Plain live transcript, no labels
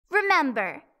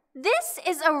Remember, this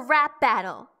is a rap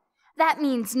battle. That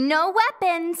means no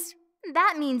weapons.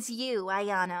 That means you,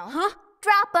 Ayano. Huh?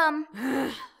 Drop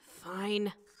 'em.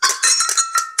 Fine.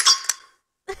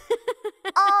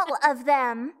 All of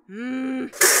them.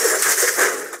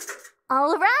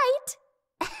 All right.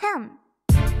 Ahem.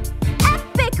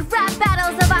 Epic rap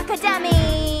battles of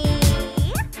Academy.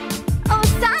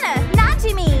 Osana,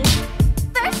 Najimi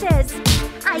versus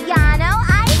Ayano,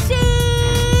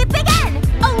 Aishi. Begin.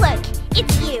 Oh look,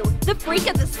 it's you, the freak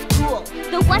of the school.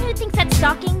 The one who thinks that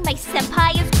stalking my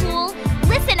senpai is cool.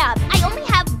 Listen up, I only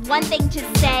have one thing to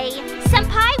say.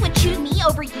 Senpai would choose me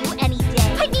over you any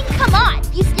day. I mean, come on,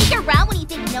 you sneak around when you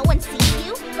think no one sees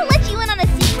you? Who let you in on a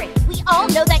secret? We all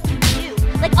know that you do.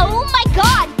 Like, oh my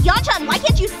god, Yanchan, why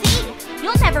can't you see?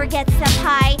 You'll never get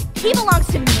senpai. He belongs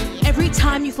to me. Every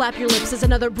time you flap your lips is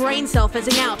another brain cell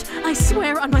fizzing out. I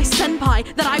swear on my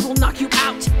senpai that I will knock you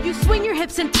out. You swing your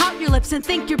hips and pout your lips and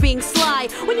think you're being sly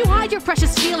when you hide your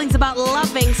precious feelings about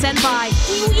loving senpai.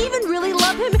 Do you even really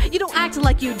love him? You don't act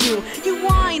like you do. You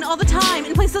whine all the time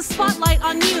and place the spotlight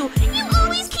on you. You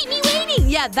always keep me waiting.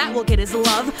 Yeah, that will get his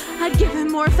love. I'd give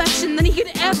him more affection than he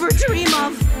could ever dream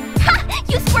of. Ha!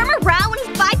 You squirm around when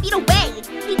he's 5 feet away.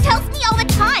 He tells me all the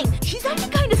time, she's acting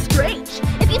kinda strange.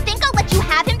 If you think I'll let you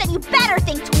have him, then you better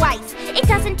think twice. It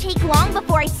doesn't take long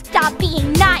before I stop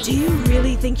being nice. Do you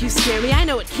really think you scare me? I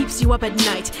know it keeps you up at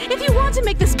night. If you want to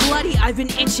make this bloody, I've been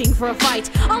itching for a fight.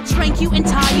 I'll trank you and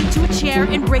tie you to a chair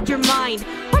and break your mind.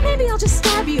 Or maybe I'll just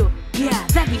stab you. Yeah,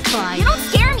 that'd be fine. You don't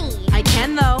scare me. I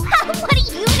can though. What do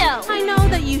you know? I know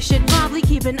that you should probably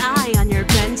keep an eye on your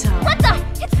bento. What the?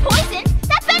 It's poison?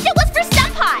 That bento was for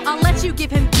senpai. I'll let you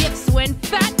give him gifts when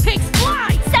fat pigs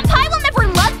fly. Senpai will never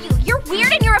love you. You're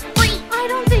weird and you're a freak. I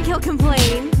don't think he'll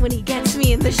complain when he gets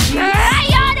me in the sheets.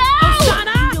 Ayano!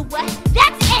 Osana! You know what?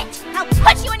 That's it! I'll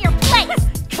put you in your place!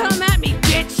 Come at me,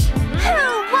 bitch! Who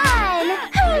won?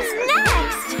 Who's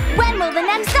next? When will the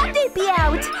next update be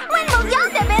out? When will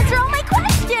Yandere answer all my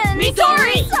questions?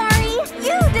 Midori!